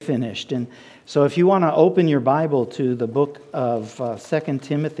finished. And so if you want to open your Bible to the book of 2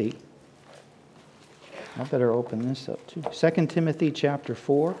 Timothy, I better open this up too. 2 Timothy chapter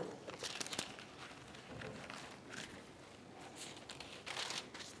 4.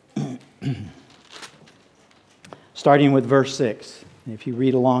 Starting with verse 6, if you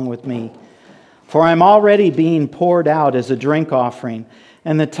read along with me. For I am already being poured out as a drink offering,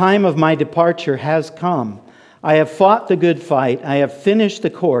 and the time of my departure has come. I have fought the good fight. I have finished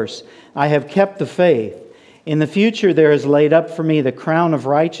the course. I have kept the faith. In the future there is laid up for me the crown of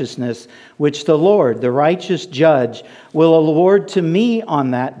righteousness, which the Lord, the righteous judge, will award to me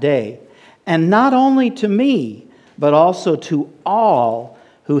on that day. And not only to me, but also to all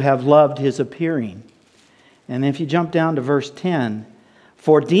who have loved his appearing. And if you jump down to verse 10,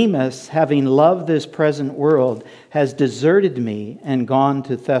 for Demas, having loved this present world, has deserted me and gone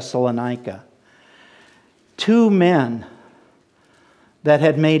to Thessalonica. Two men that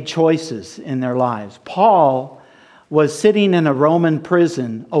had made choices in their lives. Paul was sitting in a Roman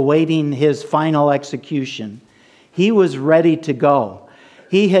prison awaiting his final execution. He was ready to go.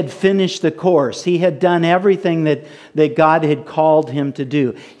 He had finished the course. He had done everything that God had called him to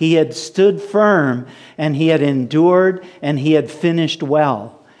do. He had stood firm and he had endured and he had finished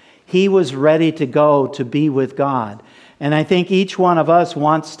well. He was ready to go to be with God. And I think each one of us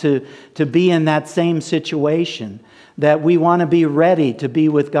wants to be in that same situation, that we want to be ready to be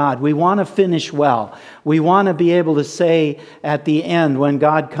with God. We want to finish well. We want to be able to say at the end when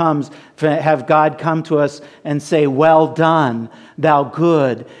God comes, have God come to us and say, well done, thou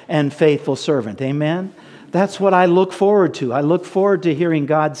good and faithful servant. Amen? That's what I look forward to. I look forward to hearing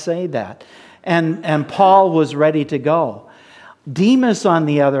God say that. And Paul was ready to go. Demas, on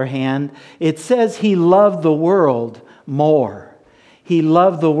the other hand, it says he loved the world more. He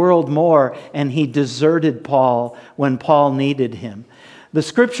loved the world more, and he deserted Paul when Paul needed him. The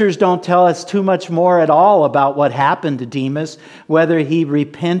scriptures don't tell us too much more at all about what happened to Demas, whether he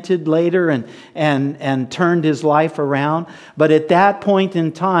repented later and turned his life around. But at that point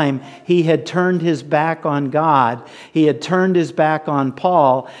in time, he had turned his back on God. He had turned his back on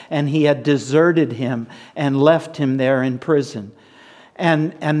Paul, and he had deserted him and left him there in prison.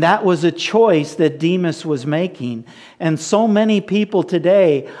 And that was a choice that Demas was making. And so many people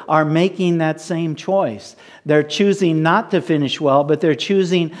today are making that same choice. They're choosing not to finish well, but they're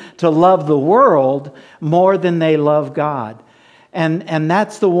choosing to love the world more than they love God. And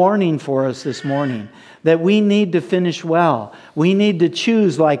that's the warning for us this morning, that we need to finish well. We need to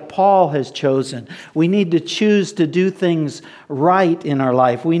choose like Paul has chosen. We need to choose to do things right in our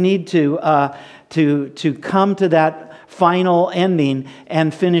life. We need to come to that final ending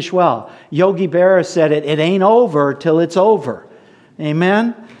and finish well. Yogi Berra said it ain't over till it's over.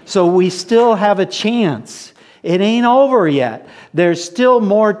 Amen? So we still have a chance. It ain't over yet. There's still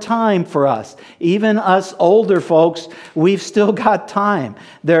more time for us. Even us older folks, we've still got time.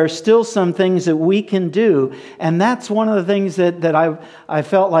 There are still some things that we can do. And that's one of the things that I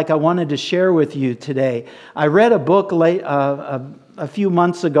felt like I wanted to share with you today. I read a book a few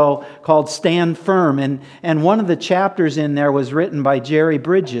months ago called Stand Firm. And one of the chapters in there was written by Jerry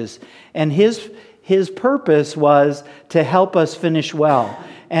Bridges. And his purpose was to help us finish well.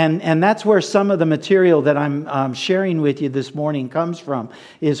 And that's where some of the material that I'm sharing with you this morning comes from,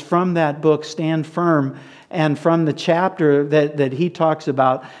 is from that book, Stand Firm, and from the chapter that he talks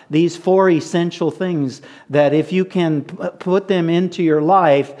about these 4 essential things that if you can put them into your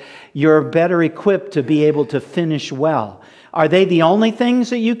life, you're better equipped to be able to finish well. Are they the only things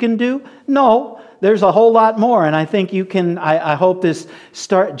that you can do? No, there's a whole lot more. And I think you can, I hope this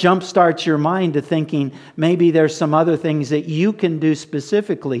jumpstarts your mind to thinking maybe there's some other things that you can do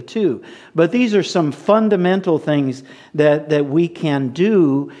specifically too. But these are some fundamental things that we can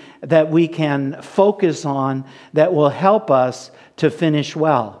do, that we can focus on, that will help us to finish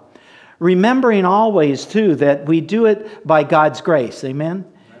well. Remembering always too that we do it by God's grace. Amen?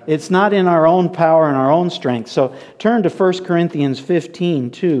 It's not in our own power and our own strength. So turn to 1 Corinthians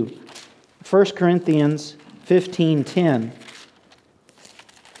 15 too. 1 Corinthians 15:10.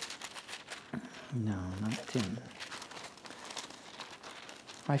 No, not 10.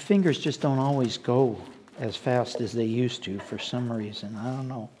 My fingers just don't always go as fast as they used to for some reason. I don't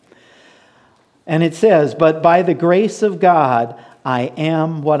know. And it says, but by the grace of God, I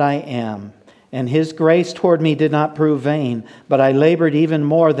am what I am. And his grace toward me did not prove vain, but I labored even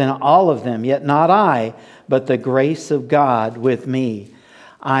more than all of them, yet not I, but the grace of God with me.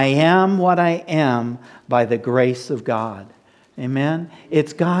 I am what I am by the grace of God. Amen?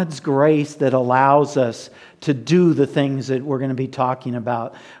 It's God's grace that allows us to do the things that we're going to be talking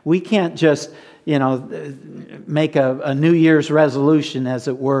about. We can't just, make a New Year's resolution, as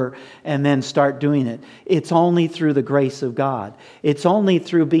it were, and then start doing it. It's only through the grace of God. It's only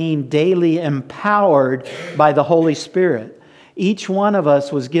through being daily empowered by the Holy Spirit. Each one of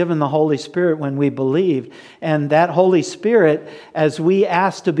us was given the Holy Spirit when we believed. And that Holy Spirit, as we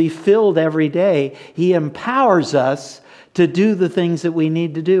ask to be filled every day, He empowers us to do the things that we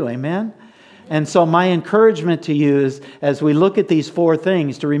need to do. Amen? And so my encouragement to you is, as we look at these four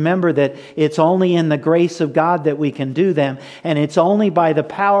things, to remember that it's only in the grace of God that we can do them. And it's only by the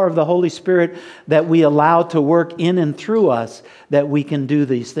power of the Holy Spirit that we allow to work in and through us that we can do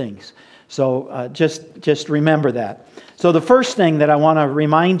these things. So just remember that. So the first thing that I want to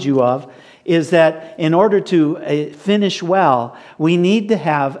remind you of is that in order to finish well, we need to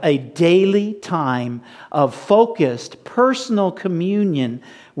have a daily time of focused personal communion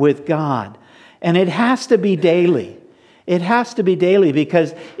with God. And it has to be daily. It has to be daily,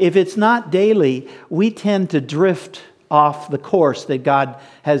 because if it's not daily, we tend to drift off the course that God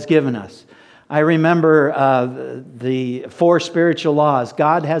has given us. I remember the 4 spiritual laws.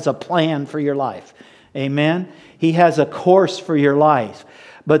 God has a plan for your life. Amen? He has a course for your life.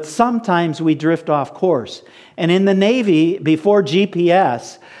 But sometimes we drift off course. And in the Navy, before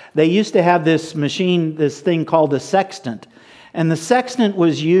GPS, they used to have this machine, this thing called a sextant. And the sextant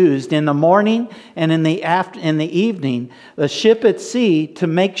was used in the morning and in the evening, the ship at sea, to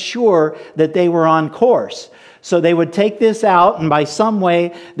make sure that they were on course. So they would take this out, and by some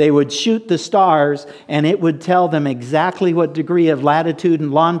way they would shoot the stars, and it would tell them exactly what degree of latitude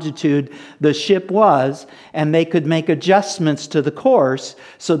and longitude the ship was, and they could make adjustments to the course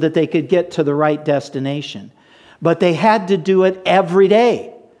so that they could get to the right destination. But they had to do it every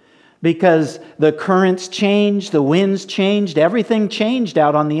day, because the currents changed, the winds changed, everything changed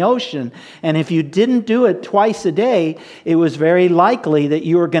out on the ocean. And if you didn't do it twice a day, it was very likely that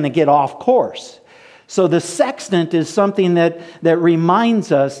you were going to get off course. So the sextant is something that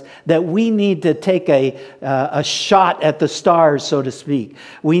reminds us that we need to take a shot at the stars, so to speak.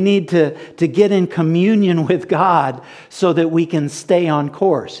 We need to get in communion with God so that we can stay on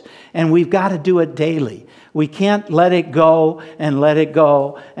course. And we've got to do it daily. We can't let it go and let it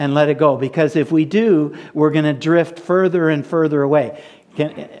go and let it go, because if we do, we're going to drift further and further away.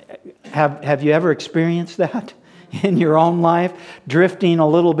 Have you ever experienced that in your own life? Drifting a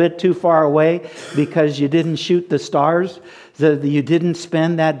little bit too far away because you didn't shoot the stars, that you didn't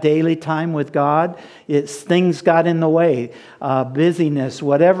spend that daily time with God? Things got in the way, busyness,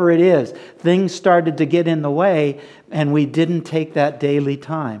 whatever it is. Things started to get in the way, and we didn't take that daily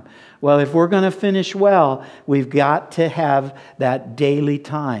time. Well, if we're going to finish well, we've got to have that daily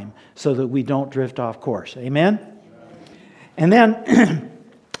time so that we don't drift off course. Amen? And then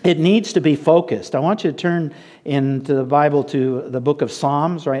it needs to be focused. I want you to turn into the Bible to the book of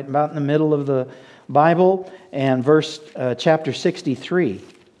Psalms, right about in the middle of the Bible, and chapter 63.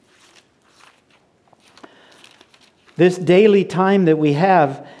 This daily time that we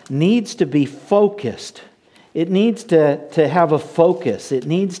have needs to be focused. It needs to have a focus. It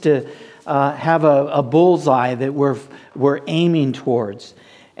needs to have a bullseye that we're aiming towards.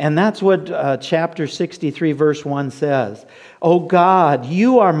 And that's what chapter 63, verse 1 says. "O God,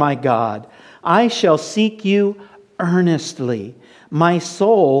 you are my God. I shall seek you earnestly. My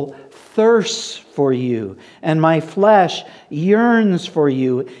soul thirsts for you, and my flesh yearns for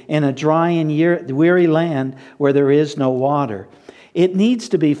you in a dry and weary land where there is no water." It needs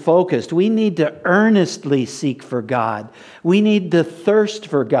to be focused. We need to earnestly seek for God. We need to thirst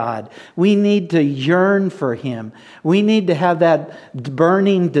for God. We need to yearn for Him. We need to have that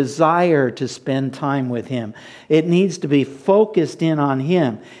burning desire to spend time with Him. It needs to be focused in on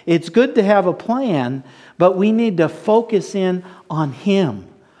Him. It's good to have a plan, but we need to focus in on Him,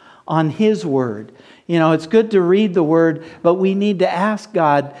 on His Word. It's good to read the Word, but we need to ask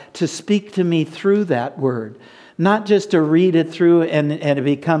God to speak to me through that Word. Not just to read it through and it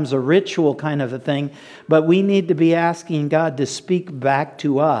becomes a ritual kind of a thing, but we need to be asking God to speak back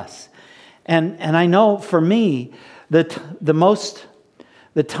to us. And I know for me, the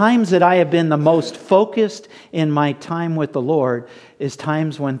times that I have been the most focused in my time with the Lord is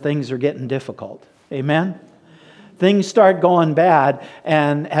times when things are getting difficult. Amen? Things start going bad,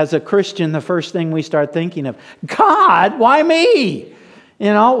 and as a Christian, the first thing we start thinking of, God, why me?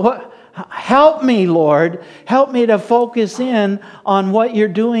 Help me, Lord. Help me to focus in on what you're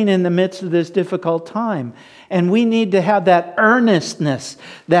doing in the midst of this difficult time. And we need to have that earnestness,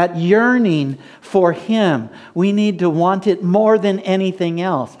 that yearning for Him. We need to want it more than anything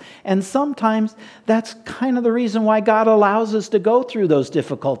else. And sometimes that's kind of the reason why God allows us to go through those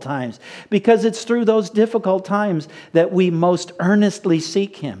difficult times. Because it's through those difficult times that we most earnestly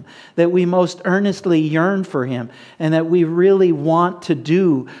seek Him, that we most earnestly yearn for Him, and that we really want to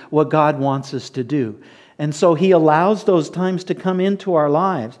do what God wants us to do. And so He allows those times to come into our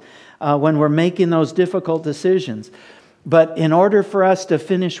lives. When we're making those difficult decisions. But in order for us to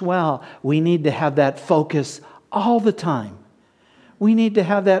finish well, we need to have that focus all the time. We need to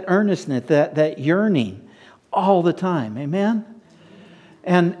have that earnestness, that yearning all the time. Amen?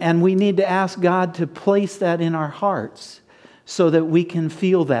 And we need to ask God to place that in our hearts so that we can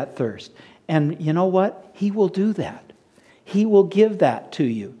feel that thirst. And you know what? He will do that. He will give that to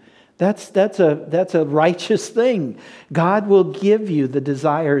you. That's a righteous thing. God will give you the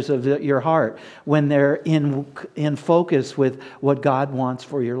desires of your heart when they're in focus with what God wants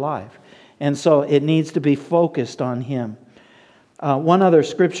for your life. And so it needs to be focused on Him. One other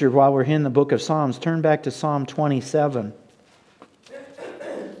scripture while we're in the book of Psalms, turn back to Psalm 27.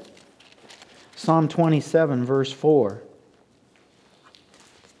 Psalm 27, verse 4.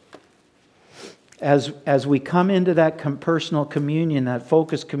 As we come into that personal communion, that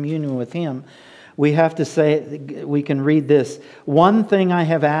focused communion with Him, we have to say, we can read this. One thing I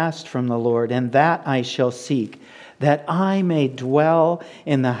have asked from the Lord, and that I shall seek, that I may dwell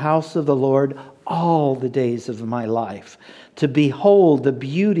in the house of the Lord all the days of my life, to behold the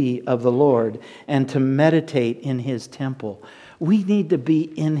beauty of the Lord and to meditate in His temple. We need to be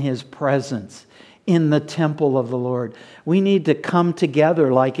in His presence, in the temple of the Lord. We need to come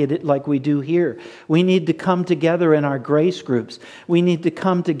together like we do here. We need to come together in our grace groups. We need to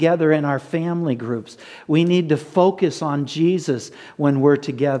come together in our family groups. We need to focus on Jesus when we're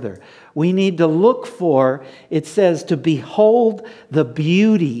together. We need to look for, it says, to behold the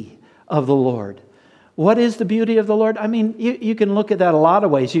beauty of the Lord. What is the beauty of the Lord? I mean, you can look at that a lot of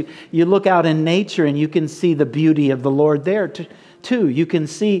ways. You look out in nature and you can see the beauty of the Lord there too. You can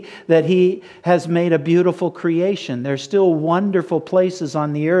see that He has made a beautiful creation. There's still wonderful places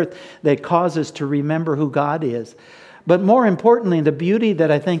on the earth that cause us to remember who God is. But more importantly, the beauty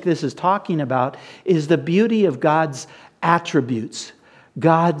that I think this is talking about is the beauty of God's attributes,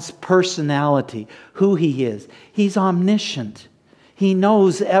 God's personality, who He is. He's omniscient. He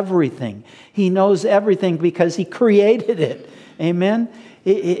knows everything. He knows everything because He created it. Amen?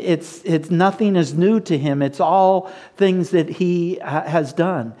 It's nothing is new to Him. It's all things that He has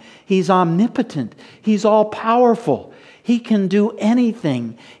done. He's omnipotent. He's all powerful. He can do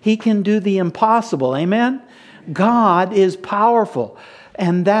anything. He can do the impossible. Amen? God is powerful.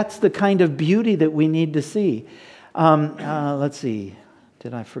 And that's the kind of beauty that we need to see. Let's see.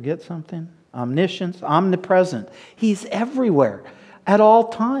 Did I forget something? Omniscience, omnipresent. He's everywhere at all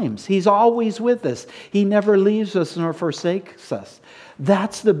times. He's always with us. He never leaves us nor forsakes us.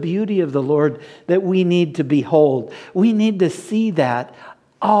 That's the beauty of the Lord that we need to behold. We need to see that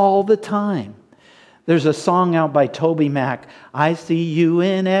all the time. There's a song out by Toby Mac, I see you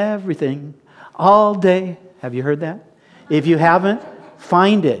in everything all day. Have you heard that? If you haven't,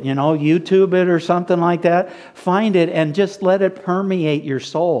 find it. YouTube it or something like that. Find it and just let it permeate your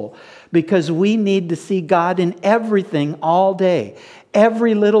soul. Because we need to see God in everything all day.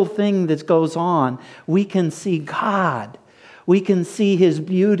 Every little thing that goes on, we can see God. We can see His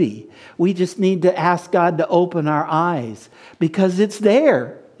beauty. We just need to ask God to open our eyes because it's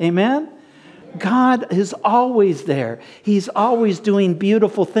there. Amen? God is always there. He's always doing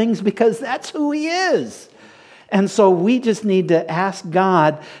beautiful things because that's who He is. And so we just need to ask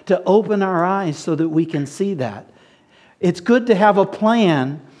God to open our eyes so that we can see that. It's good to have a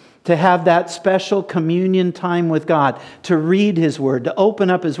plan to have that special communion time with God, to read His Word, to open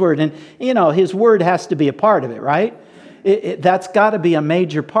up His Word. And, His Word has to be a part of it, right? That's got to be a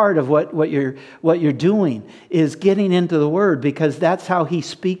major part of what you're doing, is getting into the Word, because that's how He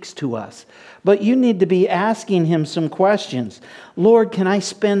speaks to us. But you need to be asking Him some questions. Lord, can I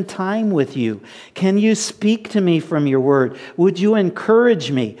spend time with You? Can You speak to me from Your Word? Would You encourage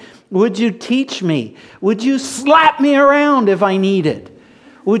me? Would You teach me? Would You slap me around if I need it?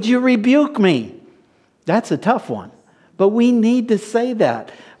 Would You rebuke me? That's a tough one. But we need to say that.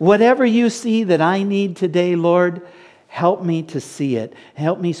 Whatever You see that I need today, Lord, help me to see it.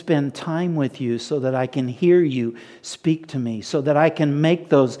 Help me spend time with You so that I can hear You speak to me, so that I can make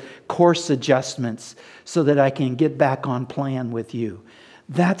those course adjustments, so that I can get back on plan with You.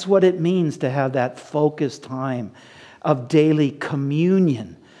 That's what it means to have that focused time of daily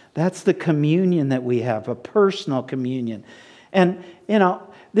communion. That's the communion that we have, a personal communion. And,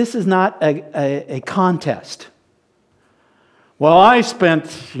 this is not a contest. Well, I spent,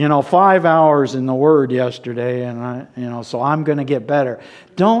 5 hours in the Word yesterday, and so I'm going to get better.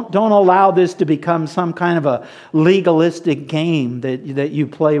 Don't allow this to become some kind of a legalistic game that you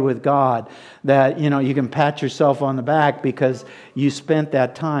play with God, that you can pat yourself on the back because you spent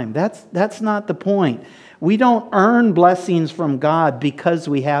that time. That's not the point. We don't earn blessings from God because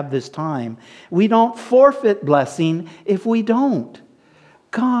we have this time. We don't forfeit blessing if we don't.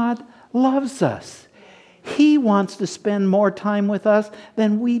 God loves us. He wants to spend more time with us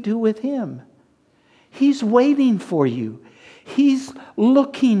than we do with Him. He's waiting for you. He's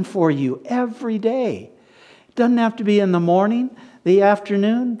looking for you every day. It doesn't have to be in the morning, the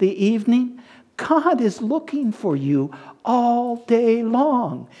afternoon, the evening. God is looking for you all day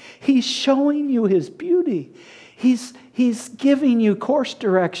long. He's showing you His beauty. He's giving you course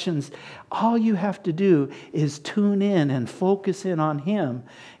directions. All you have to do is tune in and focus in on Him,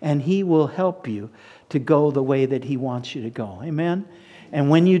 and He will help you to go the way that He wants you to go. Amen? And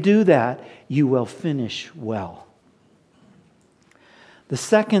when you do that, you will finish well. The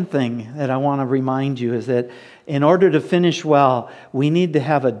second thing that I want to remind you is that in order to finish well, we need to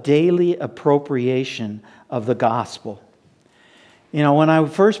have a daily appropriation of the gospel. When I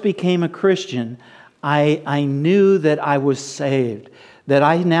first became a Christian, I knew that I was saved, that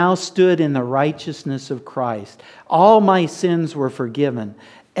I now stood in the righteousness of Christ. All my sins were forgiven.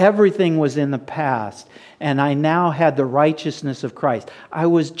 Everything was in the past, and I now had the righteousness of Christ. I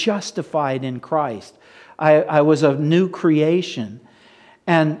was justified in Christ. I was a new creation.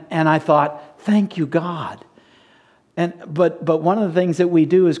 And I thought, thank you, God. But one of the things that we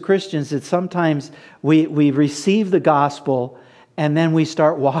do as Christians is sometimes we receive the gospel and then we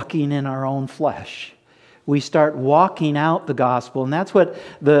start walking in our own flesh. We start walking out the gospel. And that's what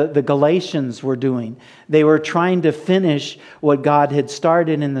the Galatians were doing. They were trying to finish what God had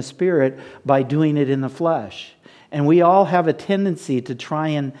started in the Spirit by doing it in the flesh. And we all have a tendency to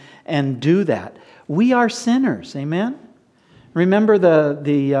try and do that. We are sinners. Amen? Remember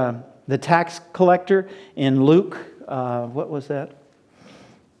the tax collector in Luke, what was that?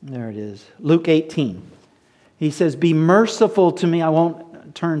 There it is. Luke 18. He says, be merciful to me. I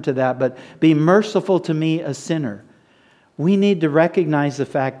won't turn to that, but be merciful to me, a sinner. We need to recognize the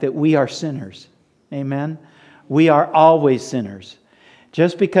fact that we are sinners. Amen? We are always sinners.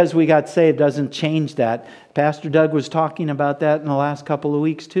 Just because we got saved doesn't change that. Pastor Doug was talking about that in the last couple of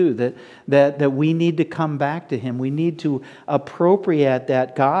weeks too, that we need to come back to Him. We need to appropriate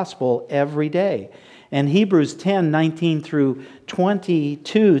that gospel every day. And Hebrews 10:19 through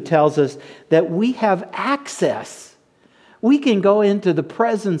 22 tells us that we have access. We can go into the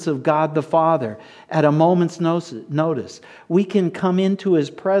presence of God the Father at a moment's notice. We can come into His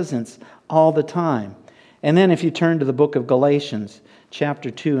presence all the time. And then if you turn to the book of Galatians,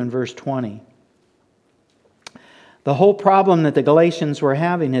 chapter 2 and verse 20. The whole problem that the Galatians were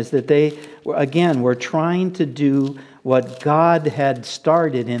having is that they, again, were trying to do what God had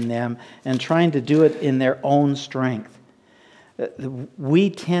started in them and trying to do it in their own strength.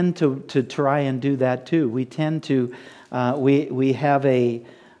 We tend to try and do that too. We tend to, we have a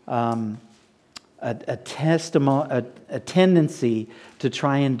tendency to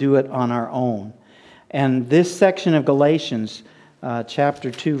try and do it on our own. And this section of Galatians, chapter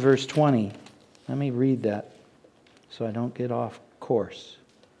 2, verse 20, let me read that so I don't get off course.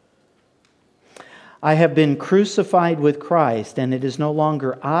 I have been crucified with Christ, and it is no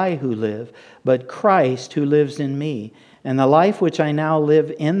longer I who live, but Christ who lives in me. And the life which I now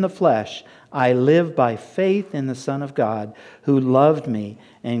live in the flesh, I live by faith in the Son of God, who loved me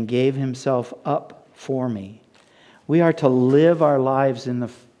and gave Himself up for me. We are to live our lives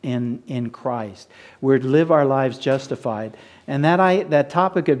in Christ. We're to live our lives justified. And that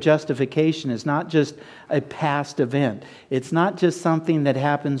topic of justification is not just a past event. It's not just something that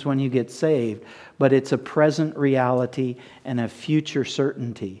happens when you get saved, but it's a present reality and a future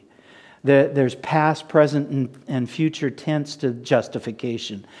certainty. There's past, present, and future tense to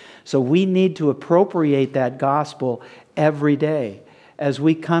justification. So we need to appropriate that gospel every day. As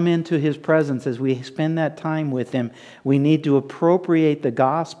we come into His presence, as we spend that time with Him, we need to appropriate the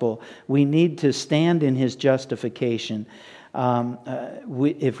gospel. We need to stand in His justification.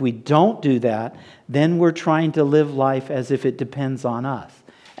 If we don't do that, then we're trying to live life as if it depends on us.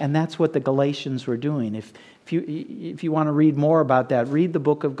 And that's what the Galatians were doing. If you want to read more about that, read the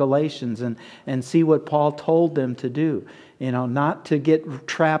book of Galatians and see what Paul told them to do. Not to get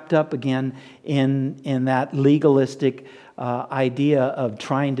trapped up again in that legalistic idea of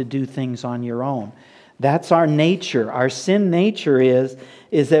trying to do things on your own. That's our nature. Our sin nature is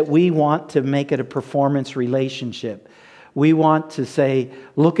that we want to make it a performance relationship. We want to say,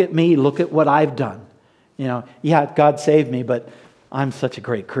 look at me, look at what I've done. Yeah, God saved me, but I'm such a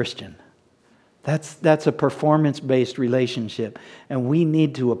great Christian. That's a performance-based relationship. And we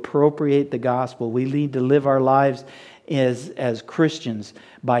need to appropriate the gospel. We need to live our lives as Christians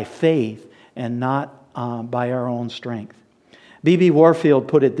by faith and not by our own strength. B.B. Warfield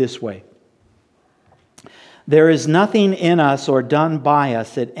put it this way: there is nothing in us or done by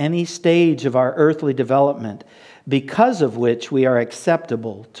us at any stage of our earthly development because of which we are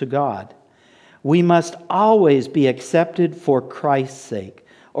acceptable to God. We must always be accepted for Christ's sake,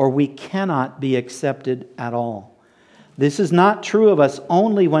 or we cannot be accepted at all. This is not true of us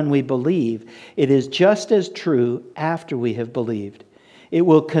only when we believe. It is just as true after we have believed. It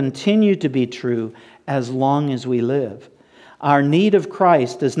will continue to be true as long as we live. Our need of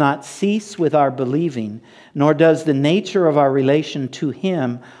Christ does not cease with our believing, nor does the nature of our relation to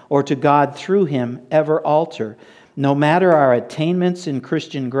Him or to God through Him ever alter, no matter our attainments in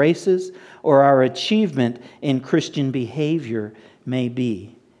Christian graces or our achievement in Christian behavior may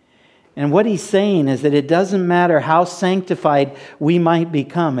be. And what he's saying is that it doesn't matter how sanctified we might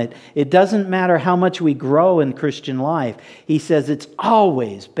become. It doesn't matter how much we grow in Christian life. He says it's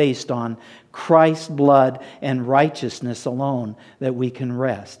always based on Christ's blood and righteousness alone that we can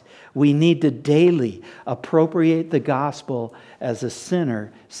rest. We need to daily appropriate the gospel as a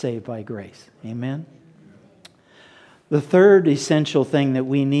sinner saved by grace. Amen? The third essential thing that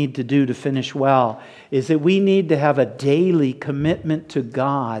we need to do to finish well is that we need to have a daily commitment to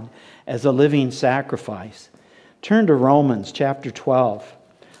God as a living sacrifice. Turn to Romans chapter 12.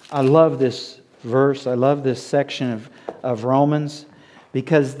 I love this verse. I love this section of Romans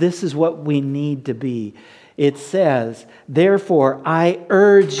because this is what we need to be. It says, "Therefore I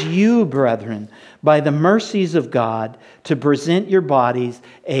urge you, brethren, by the mercies of God, to present your bodies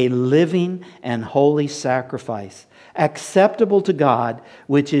a living and holy sacrifice, acceptable to God,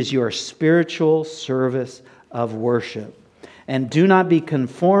 which is your spiritual service of worship. And do not be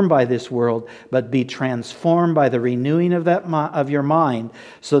conformed by this world, but be transformed by the renewing of your mind,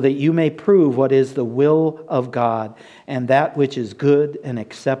 so that you may prove what is the will of God, and that which is good and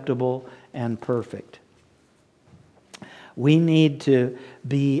acceptable and perfect." We need to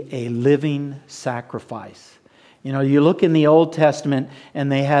be a living sacrifice. You look in the Old Testament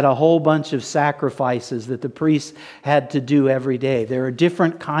and they had a whole bunch of sacrifices that the priests had to do every day. There are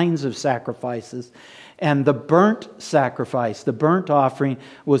different kinds of sacrifices. And the burnt sacrifice, the burnt offering,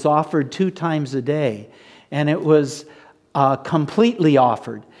 was offered 2 times a day. And it was completely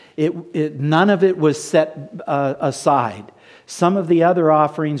offered. None of it was set aside. Some of the other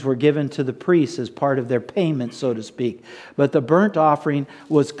offerings were given to the priests as part of their payment, so to speak. But the burnt offering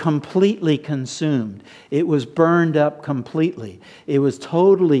was completely consumed. It was burned up completely. It was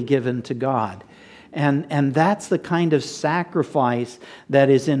totally given to God. And that's the kind of sacrifice that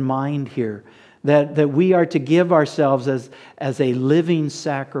is in mind here. That we are to give ourselves as a living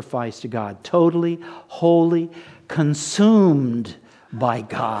sacrifice to God. Totally, holy, consumed by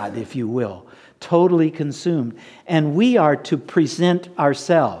God, if you will. Totally consumed. And we are to present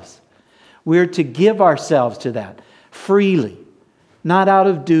ourselves. We're to give ourselves to that freely. Not out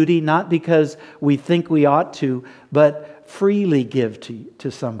of duty, not because we think we ought to, but freely give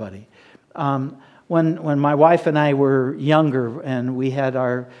to somebody. When my wife and I were younger and we had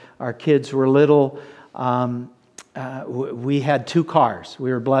our kids were little, we had 2 cars.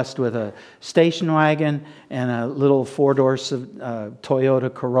 We were blessed with a station wagon and a little 4-door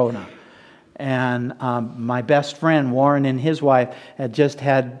Toyota Corona. And my best friend, Warren, and his wife had just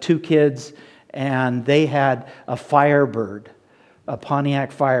had 2 kids, and they had a Firebird, a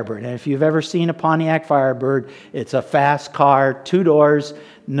Pontiac Firebird. And if you've ever seen a Pontiac Firebird, it's a fast car, 2 doors,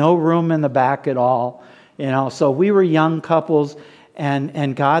 no room in the back at all. So we were young couples,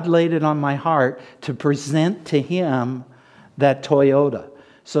 and God laid it on my heart to present to Him that Toyota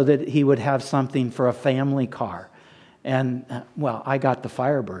so that He would have something for a family car. And, I got the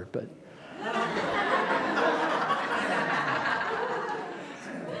Firebird, but...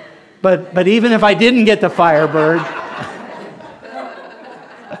 But even if I didn't get the Firebird...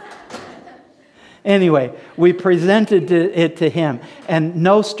 Anyway, we presented it to Him, and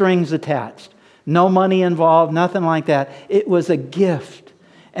no strings attached. No money involved, nothing like that. It was a gift.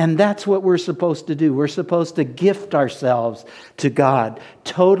 And that's what we're supposed to do. We're supposed to gift ourselves to God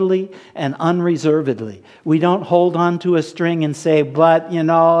totally and unreservedly. We don't hold on to a string and say, but,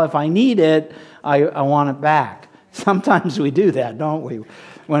 if I need it, I want it back. Sometimes we do that, don't we?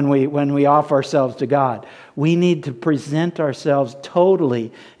 When we offer ourselves to God. We need to present ourselves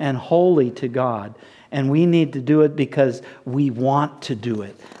totally and wholly to God. And we need to do it because we want to do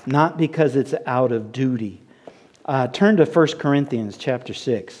it, not because it's out of duty. Turn to 1 Corinthians chapter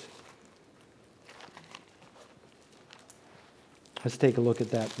 6. Let's take a look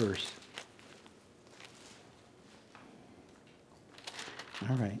at that verse.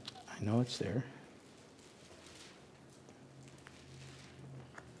 All right, I know it's there.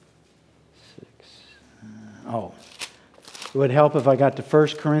 6. It would help if I got to 1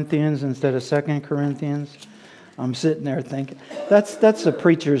 Corinthians instead of 2 Corinthians. I'm sitting there thinking, that's a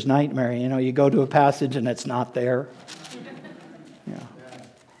preacher's nightmare. You know, you go to a passage and it's not there. Yeah.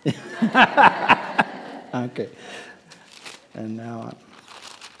 Okay. And now,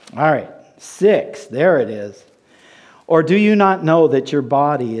 all right, 6, there it is. Or do you not know that your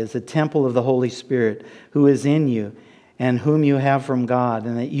body is a temple of the Holy Spirit who is in you and whom you have from God,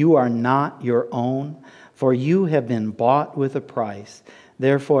 and that you are not your own? For you have been bought with a price.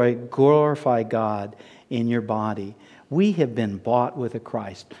 Therefore, glorify God in your body. We have been bought with a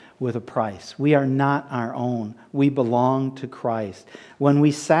price. We are not our own. We belong to Christ. When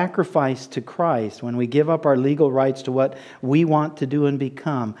we sacrifice to Christ, when we give up our legal rights to what we want to do and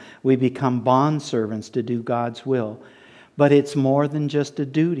become, we become bondservants to do God's will. But it's more than just a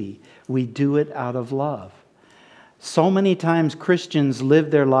duty. We do it out of love. So many times Christians live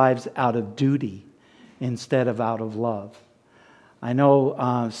their lives out of duty instead of out of love. I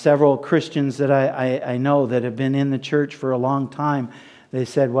know several Christians that I know that have been in the church for a long time. They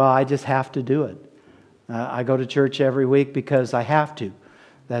said, well, I just have to do it. I go to church every week because I have to.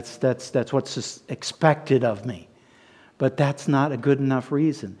 That's what's expected of me. But that's not a good enough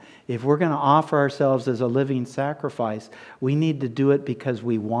reason. If we're going to offer ourselves as a living sacrifice, we need to do it because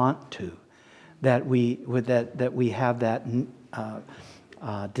we want to. That we have that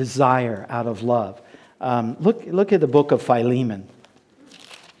desire out of love. Look at the book of Philemon,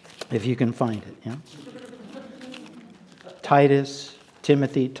 if you can find it. Yeah? Titus,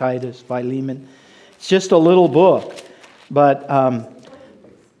 Timothy, Titus, Philemon. It's just a little book, but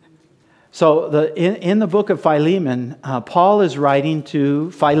in the book of Philemon, Paul is writing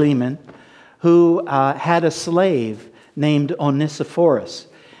to Philemon, who had a slave named Onesiphorus,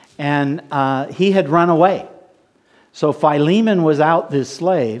 and he had run away. So Philemon was out this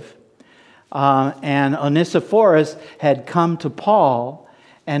slave. And Onesiphorus had come to Paul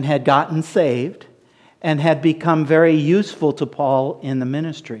and had gotten saved and had become very useful to Paul in the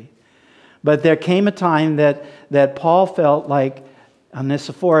ministry. But there came a time that Paul felt like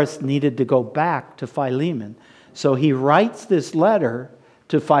Onesiphorus needed to go back to Philemon. So he writes this letter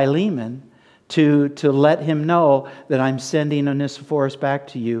to Philemon to let him know that I'm sending Onesiphorus back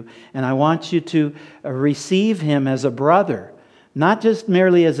to you, and I want you to receive him as a brother. Not just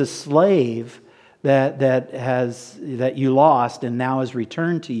merely as a slave that you lost and now is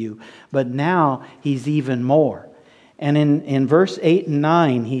returned to you, but now he's even more. And in verse 8 and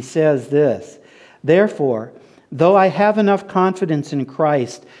 9, he says this, therefore, though I have enough confidence in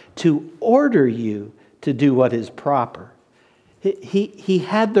Christ to order you to do what is proper. He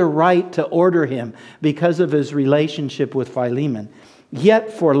had the right to order him because of his relationship with Philemon.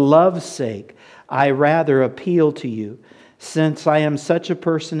 Yet for love's sake, I rather appeal to you, since I am such a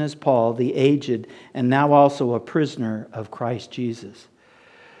person as Paul, the aged, and now also a prisoner of Christ Jesus.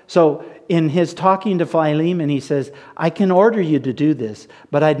 So in his talking to Philemon, he says, I can order you to do this,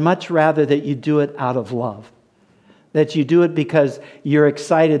 but I'd much rather that you do it out of love. That you do it because you're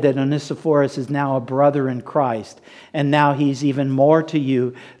excited that Onesiphorus is now a brother in Christ, and now he's even more to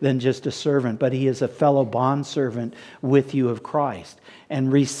you than just a servant, but he is a fellow bondservant with you of Christ,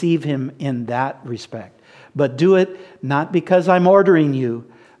 and receive him in that respect. But do it not because I'm ordering you,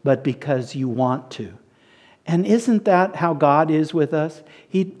 but because you want to. And isn't that how God is with us?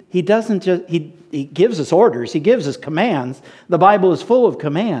 He doesn't just, he gives us orders, he gives us commands. The Bible is full of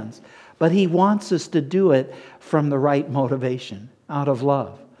commands, but he wants us to do it from the right motivation, out of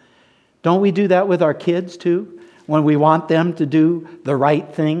love. Don't we do that with our kids too? When we want them to do the right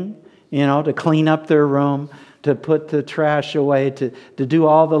thing, to clean up their room, to put the trash away, to do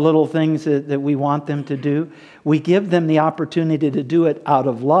all the little things that we want them to do. We give them the opportunity to do it out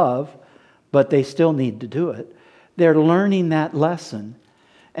of love, but they still need to do it. They're learning that lesson.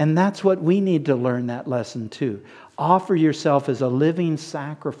 And that's what we need to learn that lesson too. Offer yourself as a living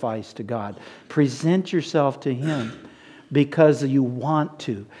sacrifice to God. Present yourself to Him because you want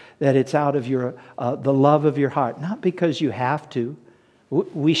to. That it's out of the love of your heart. Not because you have to.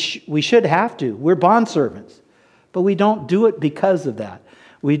 We should have to. We're bondservants. But we don't do it because of that.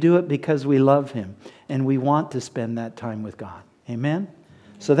 We do it because we love Him and we want to spend that time with God. Amen?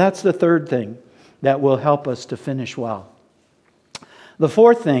 So that's the third thing that will help us to finish well. The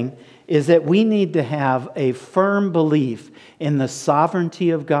fourth thing is that we need to have a firm belief in the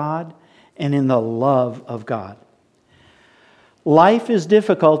sovereignty of God and in the love of God. Life is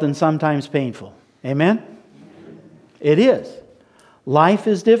difficult and sometimes painful. Amen? It is. Life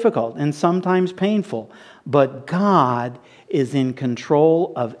is difficult and sometimes painful, but God is in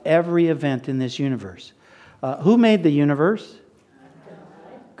control of every event in this universe. Who made the universe?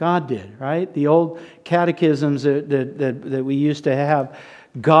 God did, right? The old catechisms that we used to have,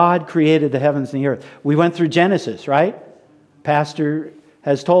 God created the heavens and the earth. We went through Genesis, right? Pastor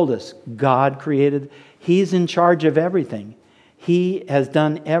has told us, God created, He's in charge of everything. He has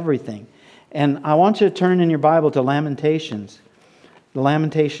done everything. And I want you to turn in your Bible to Lamentations, the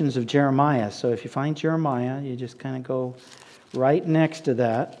Lamentations of Jeremiah. So if you find Jeremiah, you just kind of go right next to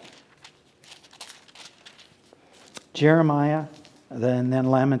that. Jeremiah, then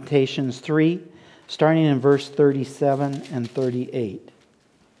Lamentations 3, starting in verse 37 and 38.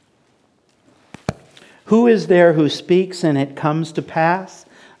 Who is there who speaks and it comes to pass,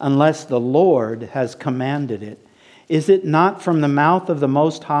 unless the Lord has commanded it? Is it not from the mouth of the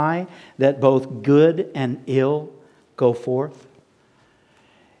Most High that both good and ill go forth?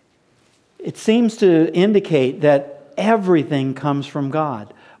 It seems to indicate that everything comes from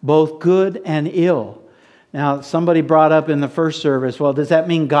God, both good and ill. Now, somebody brought up in the first service, well, does that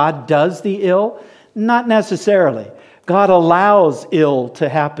mean God does the ill? Not necessarily. God allows ill to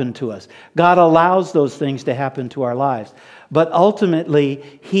happen to us. God allows those things to happen to our lives. But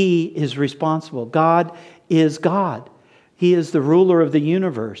ultimately, He is responsible. God is God. He is the ruler of the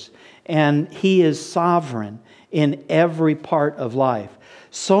universe. And He is sovereign in every part of life.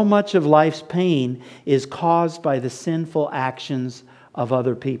 So much of life's pain is caused by the sinful actions of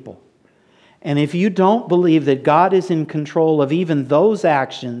other people. And if you don't believe that God is in control of even those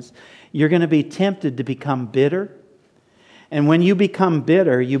actions, you're going to be tempted to become bitter. And when you become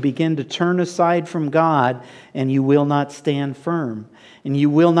bitter, you begin to turn aside from God and you will not stand firm. And you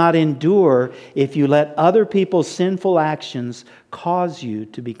will not endure if you let other people's sinful actions cause you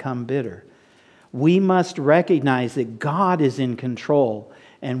to become bitter. We must recognize that God is in control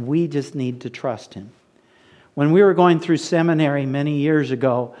and we just need to trust Him. When we were going through seminary many years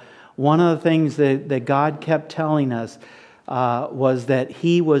ago, one of the things that God kept telling us was that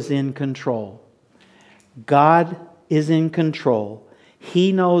He was in control. God is in control.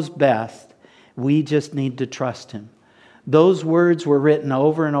 He knows best. We just need to trust Him. Those words were written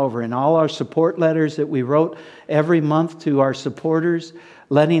over and over in all our support letters that we wrote every month to our supporters,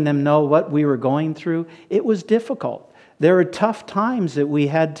 letting them know what we were going through. It was difficult. There were tough times that we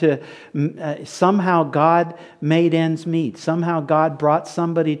had to, somehow God made ends meet. Somehow God brought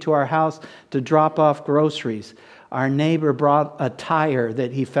somebody to our house to drop off groceries. Our neighbor brought a tire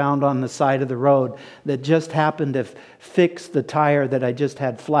that he found on the side of the road that just happened to fix the tire that I just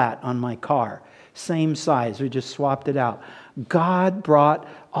had flat on my car. Same size, we just swapped it out. God brought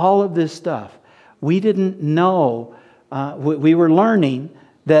all of this stuff. We didn't know, we were learning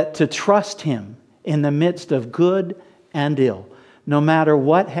that to trust Him in the midst of good and ill. No matter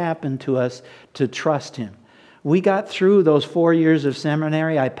what happened to us, to trust Him. We got through those 4 years of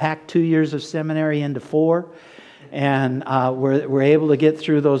seminary. I packed 2 years of seminary into 4. And we're able to get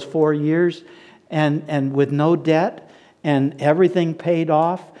through those 4 years and with no debt and everything paid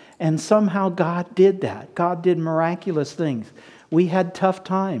off. And somehow God did that. God did miraculous things. We had tough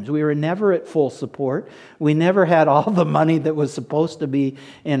times. We were never at full support. We never had all the money that was supposed to be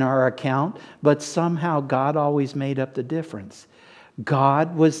in our account. But somehow God always made up the difference.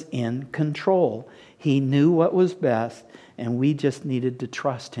 God was in control. He knew what was best, and we just needed to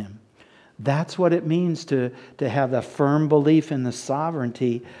trust Him. That's what it means to have a firm belief in the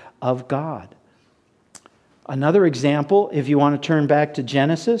sovereignty of God. Another example, if you want to turn back to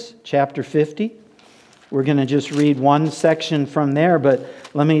Genesis chapter 50, we're going to just read one section from there, but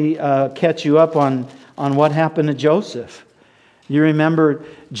let me catch you up on what happened to Joseph. You remember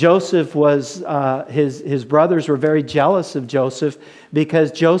Joseph was, his brothers were very jealous of Joseph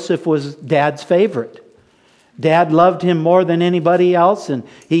because Joseph was Dad's favorite. Dad loved him more than anybody else, and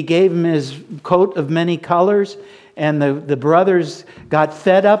he gave him his coat of many colors. And the brothers got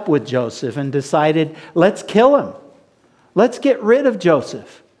fed up with Joseph and decided, let's kill him. Let's get rid of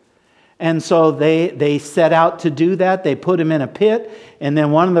Joseph. And so they set out to do that. They put him in a pit. And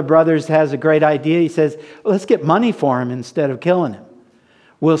then one of the brothers has a great idea. He says, let's get money for him instead of killing him.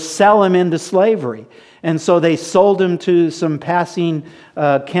 We'll sell him into slavery. And so they sold him to some passing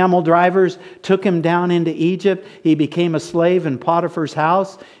camel drivers, took him down into Egypt. He became a slave in Potiphar's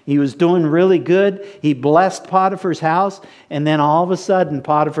house. He was doing really good. He blessed Potiphar's house. And then all of a sudden,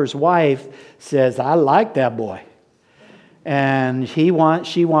 Potiphar's wife says, I like that boy. And she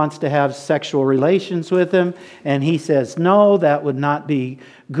wants to have sexual relations with him. And he says, no, that would not be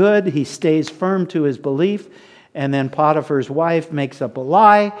good. He stays firm to his belief. And then Potiphar's wife makes up a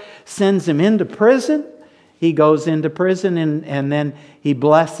lie, sends him into prison. He goes into prison and then he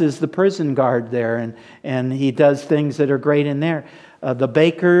blesses the prison guard there. And he does things that are great in there. The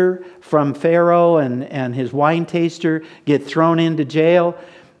baker from Pharaoh and his wine taster get thrown into jail.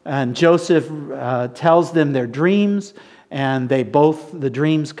 And Joseph tells them their dreams. And the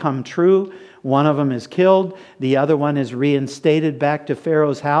dreams come true. One of them is killed. The other one is reinstated back to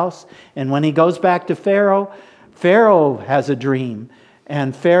Pharaoh's house. And when he goes back to Pharaoh, Pharaoh has a dream.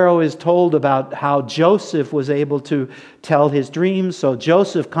 And Pharaoh is told about how Joseph was able to tell his dreams. So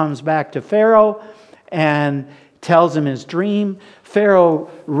Joseph comes back to Pharaoh and tells him his dream. Pharaoh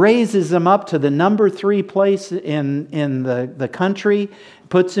raises him up to the number 3 place in the country,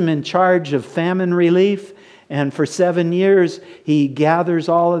 puts him in charge of famine relief. And for 7 years, he gathers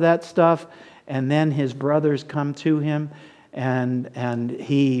all of that stuff. And then his brothers come to him and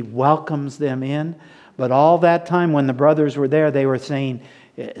he welcomes them in. But all that time when the brothers were there, they were saying,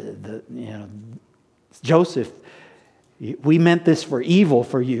 Joseph, we meant this for evil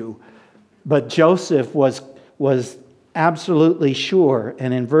for you. But Joseph was absolutely sure.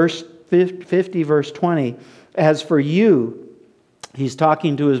 And in verse 50, verse 20, as for you, he's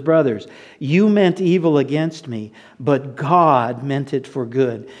talking to his brothers. You meant evil against me, but God meant it for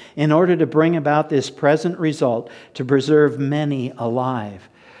good, in order to bring about this present result, to preserve many alive.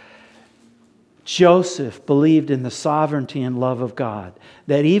 Joseph believed in the sovereignty and love of God,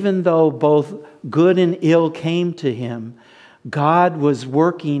 that even though both good and ill came to him, God was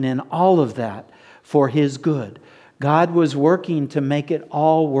working in all of that for his good. God was working to make it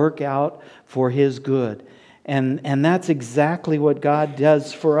all work out for his good. And that's exactly what God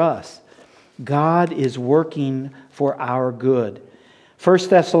does for us. God is working for our good. 1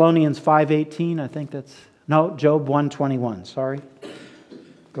 Thessalonians 5:18, I think that's... No, Job 1:21, sorry.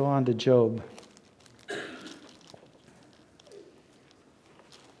 Go on to Job.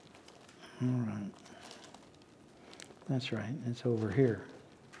 All right. That's right, it's over here.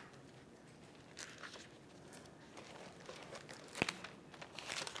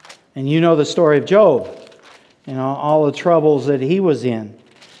 And you know the story of Job. All the troubles that he was in.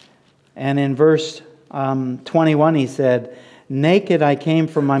 And in verse 21 he said, naked I came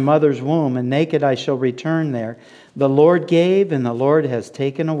from my mother's womb, and naked I shall return there. The Lord gave, and the Lord has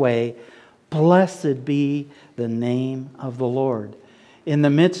taken away. Blessed be the name of the Lord. In the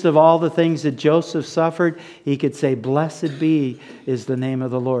midst of all the things that Joseph suffered, he could say, blessed be is the name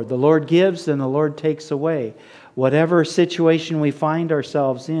of the Lord. The Lord gives, and the Lord takes away. Whatever situation we find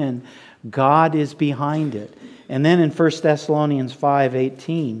ourselves in, God is behind it. And then in 1 Thessalonians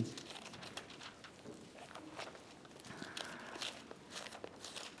 5:18,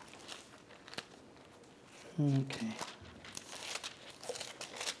 okay.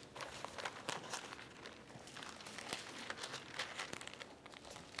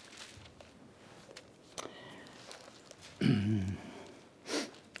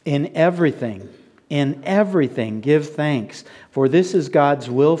 In everything give thanks, for this is God's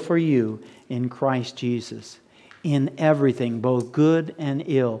will for you in Christ Jesus. In everything, both good and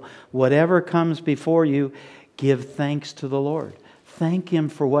ill, whatever comes before you, give thanks to the Lord. Thank Him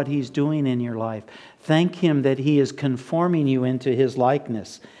for what He's doing in your life. Thank Him that He is conforming you into His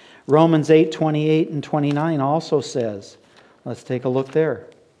likeness. Romans 8:28 and 29 also says, let's take a look there.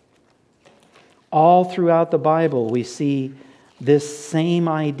 All throughout the Bible we see this same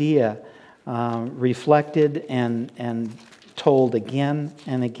idea reflected and told again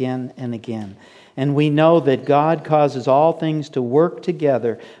and again and again. And we know that God causes all things to work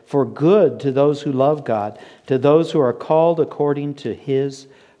together for good to those who love God, to those who are called according to His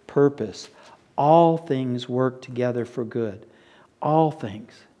purpose. All things work together for good. All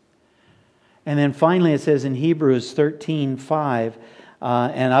things. And then finally it says in Hebrews 13:5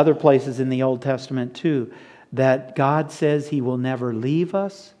 and other places in the Old Testament too, that God says He will never leave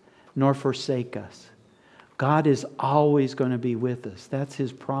us nor forsake us. God is always going to be with us. That's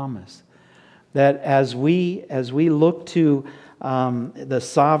His promise. That as we look to the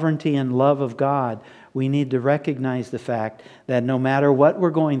sovereignty and love of God, we need to recognize the fact that no matter what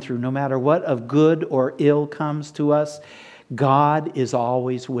we're going through, no matter what of good or ill comes to us, God is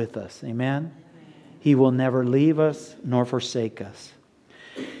always with us. Amen? He will never leave us nor forsake us.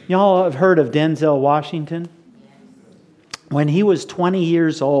 Y'all have heard of Denzel Washington? When he was 20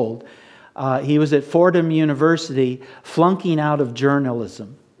 years old, he was at Fordham University flunking out of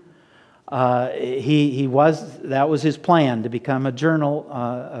journalism. That was his plan, to become an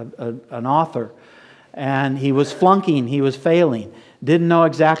author. And he was flunking, he was failing. Didn't know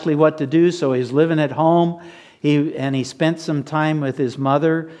exactly what to do, so he was living at home. He spent some time with his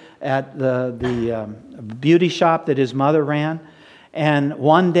mother at the beauty shop that his mother ran. And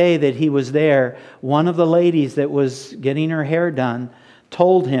one day that he was there, one of the ladies that was getting her hair done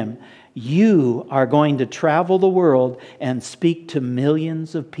told him, "You are going to travel the world and speak to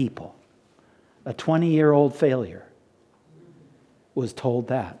millions of people." A 20-year-old failure was told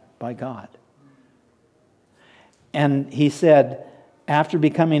that by God. And he said, after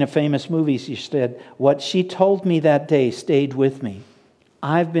becoming a famous movie, she said, "What she told me that day stayed with me.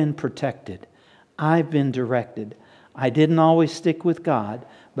 I've been protected. I've been directed. I didn't always stick with God,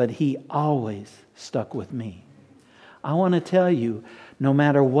 but He always stuck with me." I want to tell you, no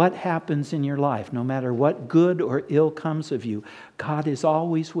matter what happens in your life, no matter what good or ill comes of you, God is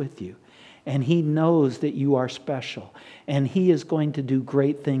always with you. And He knows that you are special. And He is going to do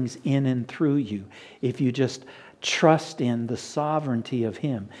great things in and through you if you just trust in the sovereignty of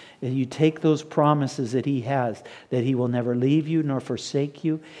Him. And you take those promises that He has, that He will never leave you nor forsake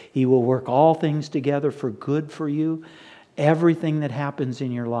you. He will work all things together for good for you. Everything that happens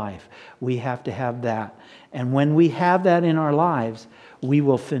in your life, we have to have that. And when we have that in our lives, we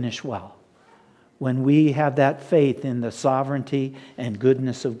will finish well. When we have that faith in the sovereignty and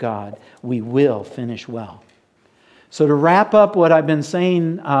goodness of God, we will finish well. So to wrap up what I've been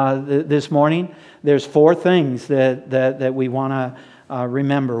saying this morning, there's 4 things that we want to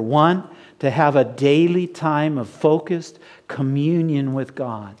remember. 1, to have a daily time of focused communion with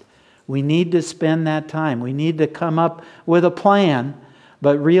God. We need to spend that time. We need to come up with a plan,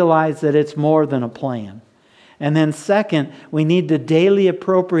 but realize that it's more than a plan. And then 2nd, we need to daily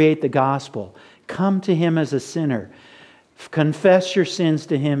appropriate the gospel. Come to Him as a sinner. Confess your sins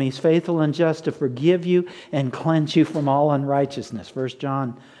to Him. He's faithful and just to forgive you and cleanse you from all unrighteousness. 1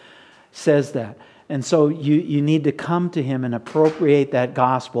 John says that. And so you need to come to Him and appropriate that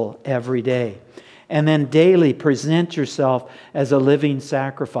gospel every day. And then daily present yourself as a living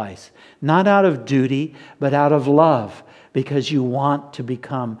sacrifice. Not out of duty, but out of love. Because you want to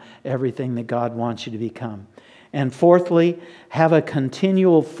become everything that God wants you to become. And 4thly, have a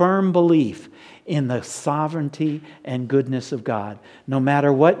continual firm belief in the sovereignty and goodness of God. No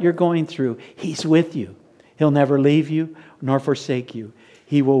matter what you're going through, He's with you. He'll never leave you nor forsake you.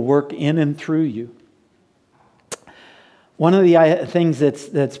 He will work in and through you. One of the things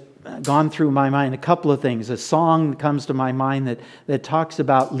that's gone through my mind, a couple of things. A song comes to my mind that talks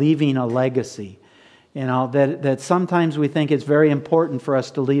about leaving a legacy. You know, that sometimes we think it's very important for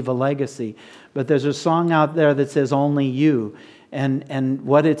us to leave a legacy. But there's a song out there that says, "Only You." And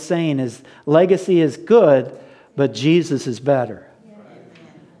what it's saying is, legacy is good, but Jesus is better. Yeah.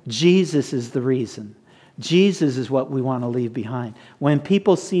 Jesus is the reason. Jesus is what we want to leave behind. When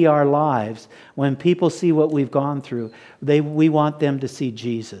people see our lives, when people see what we've gone through, we want them to see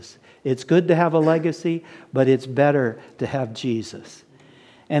Jesus. It's good to have a legacy, but it's better to have Jesus.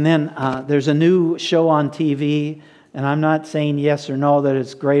 And then there's a new show on TV, and I'm not saying yes or no that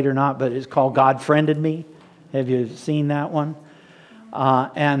it's great or not, but it's called God Friended Me. Have you seen that one?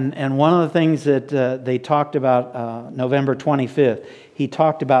 And one of the things that they talked about November 25th, he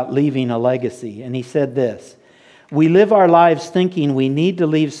talked about leaving a legacy. And he said this: "We live our lives thinking we need to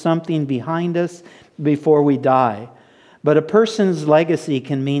leave something behind us before we die. But a person's legacy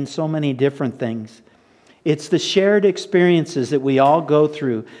can mean so many different things. It's the shared experiences that we all go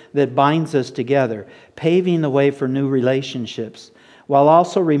through that binds us together, paving the way for new relationships, while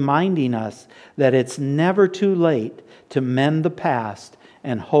also reminding us that it's never too late to mend the past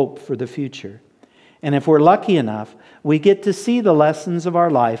and hope for the future. And if we're lucky enough, we get to see the lessons of our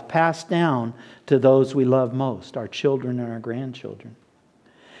life passed down to those we love most, our children and our grandchildren."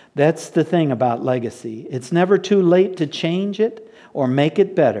 That's the thing about legacy. It's never too late to change it or make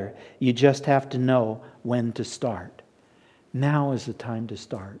it better. You just have to know when to start. Now is the time to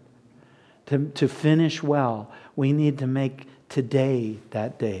start. To finish well, we need to make today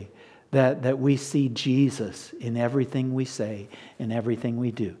that day. That we see Jesus in everything we say, in everything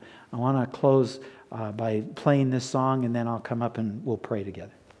we do. I want to close by playing this song, and then I'll come up and we'll pray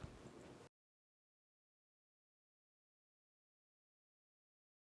together.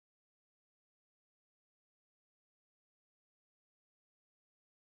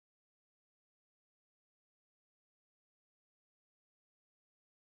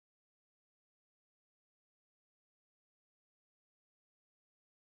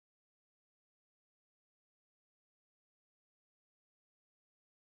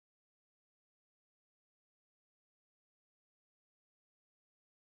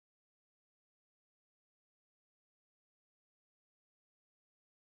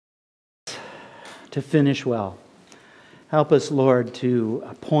 to finish well. Help us, Lord, to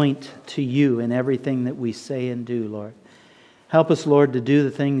point to you in everything that we say and do, Lord. Help us, Lord, to do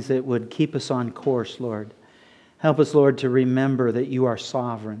the things that would keep us on course, Lord. Help us, Lord, to remember that you are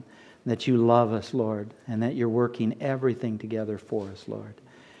sovereign, that you love us, Lord, and that you're working everything together for us, Lord.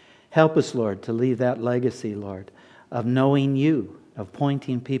 Help us, Lord, to leave that legacy, Lord, of knowing you, of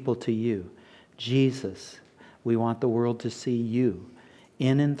pointing people to you. Jesus, we want the world to see you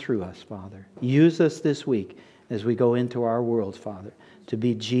in and through us, Father. Use us this week as we go into our world, Father, to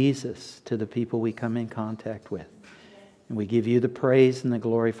be Jesus to the people we come in contact with. And we give you the praise and the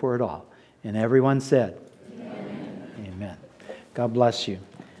glory for it all. And everyone said, Amen. Amen. God bless you.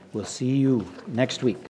 We'll see you next week.